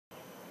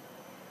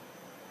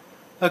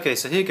Okay,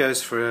 so here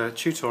goes for a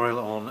tutorial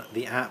on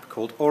the app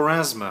called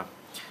Aurasma.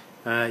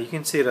 You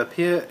can see it up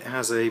here. It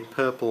has a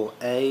purple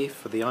A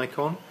for the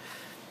icon.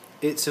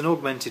 It's an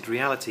augmented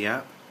reality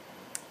app.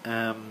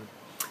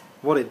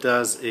 What it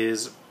does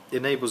is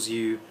enables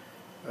you,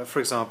 for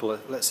example,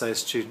 let's say a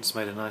student's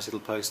made a nice little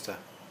poster.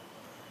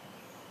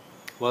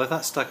 Well, if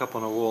that's stuck up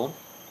on a wall,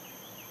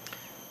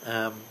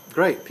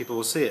 great, people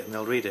will see it and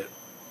they'll read it.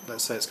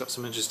 Let's say it's got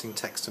some interesting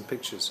text and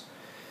pictures.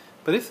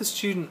 But if the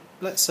student,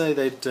 let's say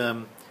they'd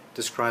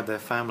describe their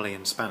family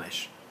in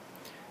Spanish,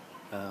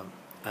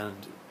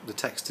 and the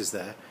text is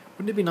there,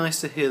 wouldn't it be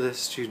nice to hear the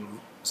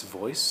student's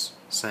voice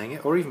saying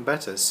it, or even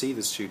better, see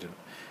the student,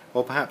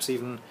 or perhaps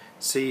even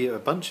see a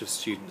bunch of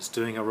students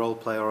doing a role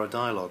play or a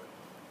dialogue,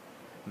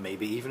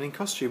 maybe even in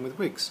costume with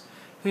wigs,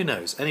 who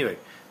knows. Anyway,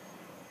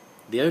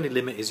 the only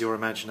limit is your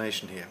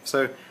imagination here.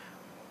 So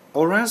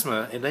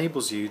Aurasma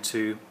enables you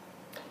to,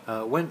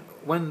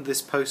 when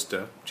this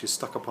poster, which is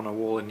stuck up on a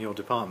wall in your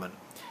department,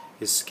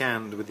 is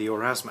scanned with the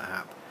Aurasma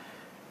app,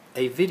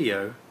 a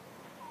video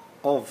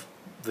of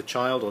the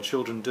child or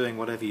children doing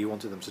whatever you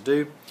wanted them to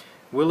do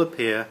will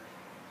appear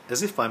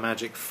as if by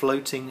magic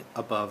floating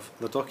above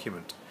the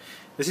document.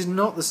 This is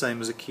not the same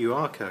as a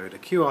QR code. A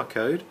QR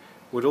code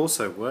would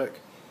also work,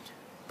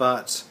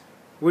 but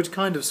would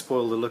kind of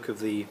spoil the look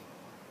of the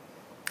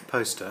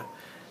poster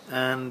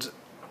and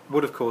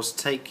would of course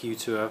take you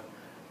to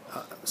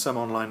some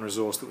online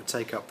resource that would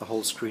take up the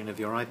whole screen of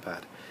your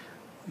iPad.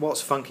 What's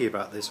funky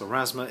about this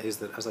Aurasma is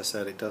that, as I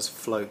said, it does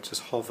float,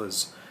 just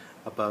hovers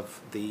above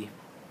the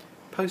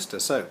poster.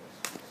 So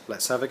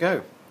let's have a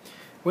go.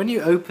 When you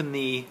open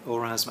the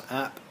Aurasma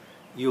app,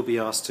 you'll be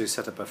asked to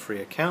set up a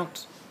free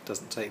account.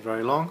 Doesn't take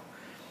very long.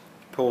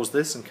 Pause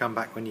this and come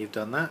back when you've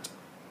done that.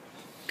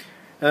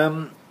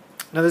 Now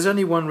there's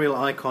only one real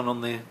icon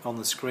on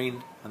the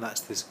screen, and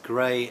that's this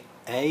grey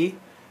A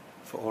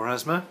for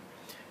Aurasma.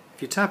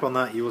 If you tap on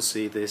that, you will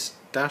see this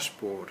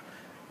dashboard.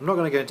 I'm not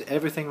going to go into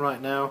everything right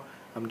now.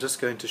 I'm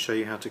just going to show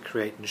you how to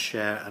create and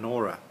share an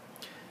aura.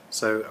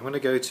 So I'm going to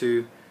go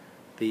to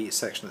the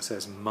section that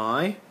says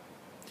My,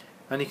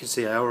 and you can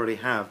see I already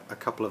have a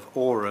couple of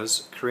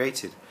auras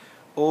created.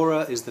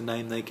 Aura is the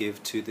name they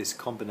give to this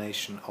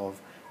combination of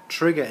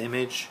trigger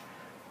image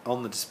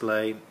on the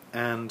display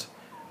and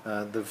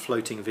the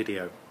floating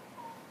video.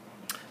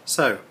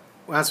 So,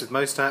 as with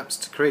most apps,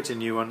 to create a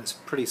new one, it's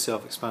pretty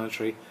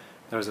self-explanatory.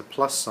 There is a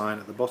plus sign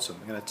at the bottom.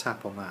 I'm going to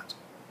tap on that.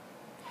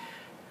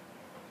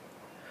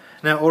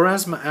 Now,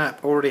 Aurasma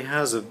app already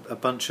has a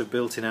bunch of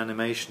built-in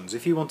animations.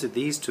 If you wanted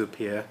these to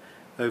appear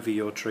over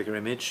your trigger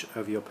image,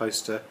 over your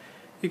poster,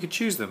 you could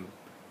choose them,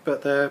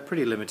 but they're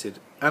pretty limited.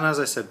 And as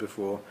I said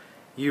before,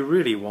 you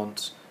really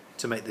want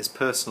to make this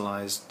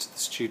personalised to the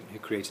student who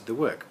created the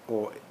work,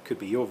 or it could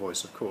be your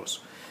voice, of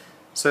course.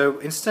 So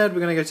instead,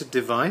 we're going to go to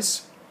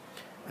Device,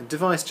 and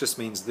Device just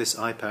means this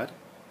iPad,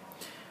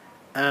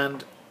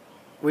 and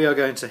we are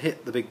going to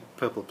hit the big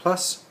purple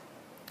plus,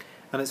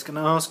 and it's going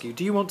to ask you,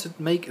 do you want to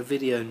make a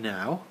video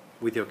now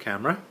with your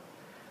camera,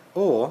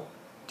 or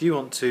do you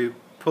want to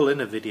pull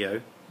in a video,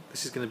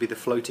 this is going to be the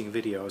floating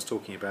video I was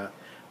talking about,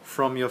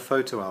 from your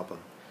photo album.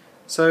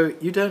 So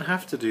you don't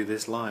have to do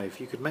this live.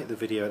 You could make the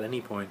video at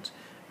any point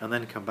and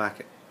then come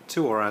back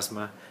to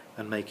Aurasma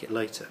and make it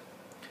later.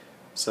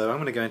 So I'm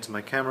going to go into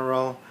my camera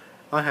roll.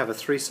 I have a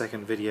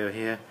 3-second video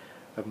here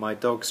of my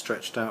dog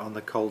stretched out on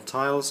the cold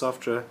tiles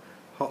after a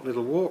hot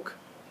little walk.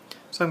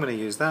 So I'm going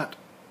to use that.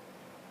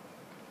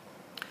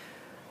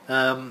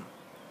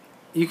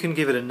 You can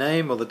give it a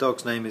name, or the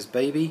dog's name is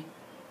Baby.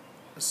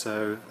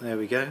 So there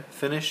we go,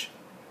 finish.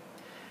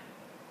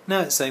 Now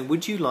it's saying,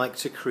 would you like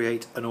to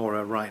create an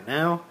aura right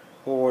now,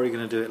 or are you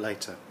going to do it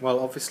later? Well,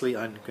 obviously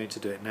I'm going to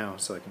do it now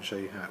so I can show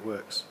you how it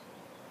works.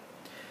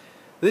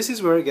 This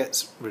is where it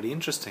gets really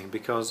interesting,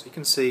 because you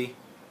can see,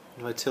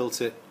 if I tilt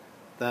it,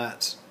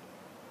 that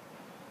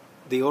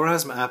the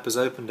Aurasma app has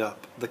opened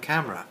up the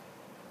camera.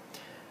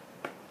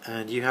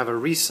 And you have a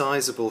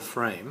resizable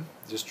frame,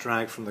 just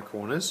drag from the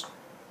corners,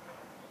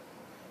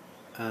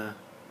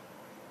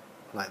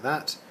 like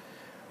that,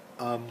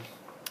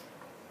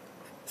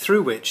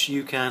 through which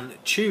you can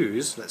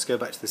choose, let's go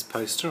back to this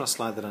poster, I'll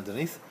slide that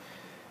underneath.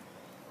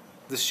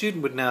 The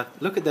student would now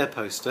look at their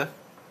poster,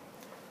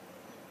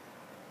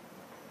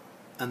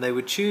 and they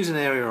would choose an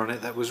area on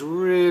it that was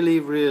really,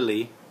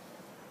 really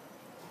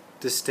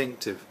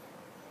distinctive.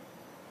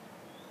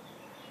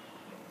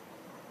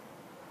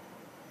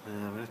 I'm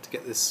going to have to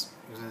get this,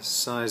 I'm going to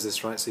size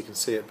this right so you can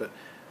see it, but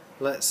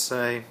let's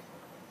say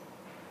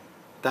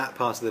that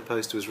part of the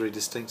poster was really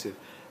distinctive.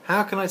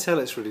 How can I tell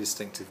it's really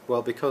distinctive?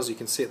 Well, because you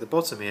can see at the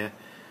bottom here,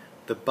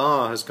 the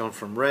bar has gone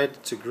from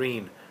red to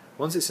green.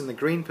 Once it's in the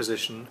green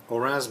position,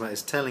 Aurasma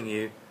is telling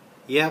you,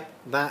 yep,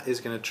 that is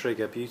going to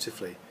trigger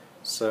beautifully.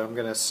 So I'm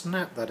going to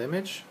snap that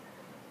image.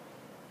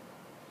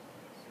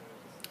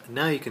 And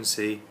now you can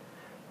see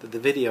that the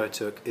video I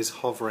took is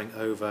hovering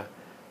over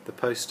the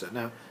poster.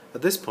 Now,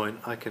 at this point,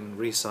 I can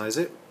resize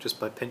it just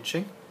by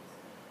pinching,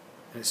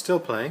 and it's still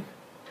playing,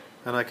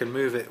 and I can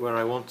move it where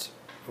I want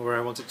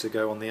it to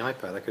go on the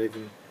iPad. I could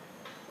even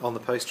on the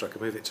poster I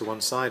could move it to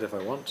one side if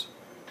I want.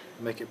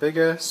 Make it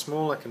bigger,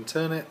 small, I can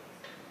turn it.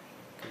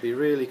 It can be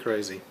really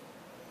crazy.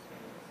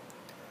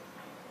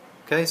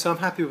 Okay, so I'm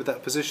happy with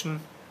that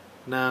position.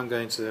 Now I'm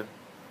going to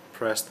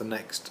press the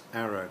next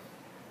arrow.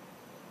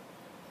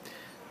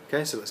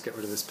 Okay, so let's get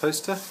rid of this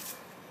poster.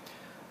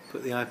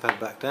 Put the iPad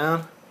back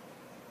down.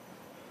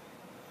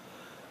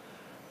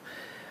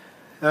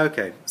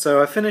 Okay,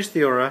 so I finished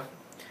the Aura.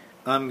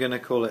 I'm going to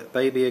call it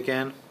Baby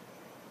again.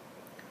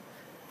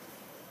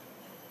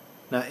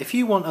 Now, if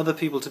you want other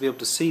people to be able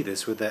to see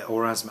this with their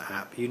Aurasma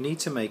app, you need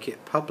to make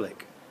it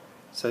public.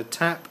 So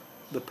tap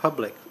the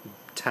public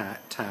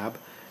tab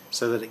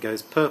so that it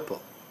goes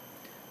purple.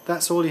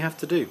 That's all you have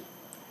to do.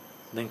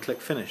 And then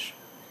click Finish.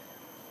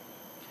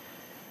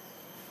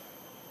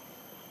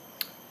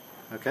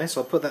 Okay,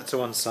 so I'll put that to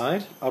one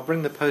side. I'll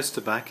bring the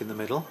poster back in the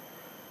middle.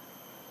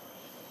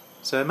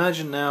 So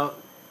imagine now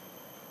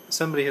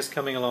somebody is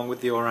coming along with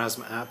the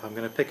Aurasma app. I'm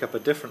going to pick up a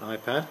different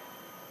iPad,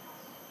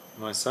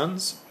 my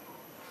son's,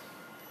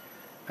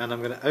 and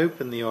I'm going to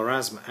open the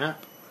Aurasma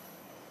app,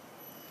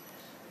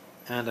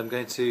 and I'm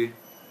going to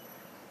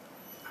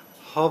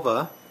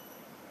hover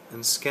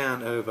and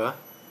scan over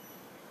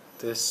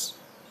this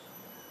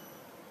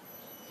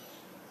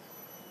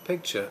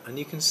picture, and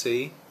you can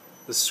see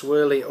the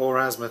swirly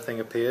Aurasma thing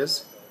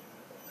appears,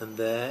 and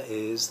there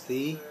is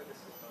the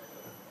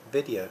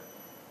video.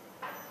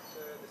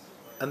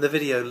 And the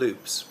video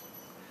loops.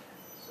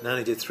 Now I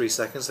only did 3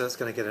 seconds, so that's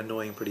going to get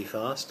annoying pretty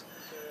fast.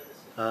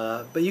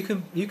 But you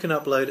can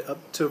upload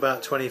up to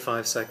about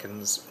 25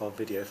 seconds of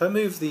video. If I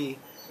move the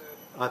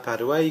iPad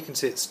away, you can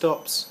see it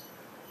stops.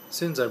 As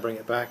soon as I bring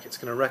it back, it's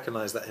going to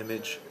recognise that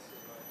image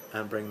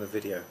and bring the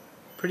video.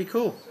 Pretty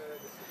cool.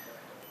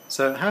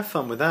 So have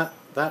fun with that.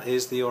 That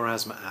is the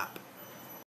Aurasma app.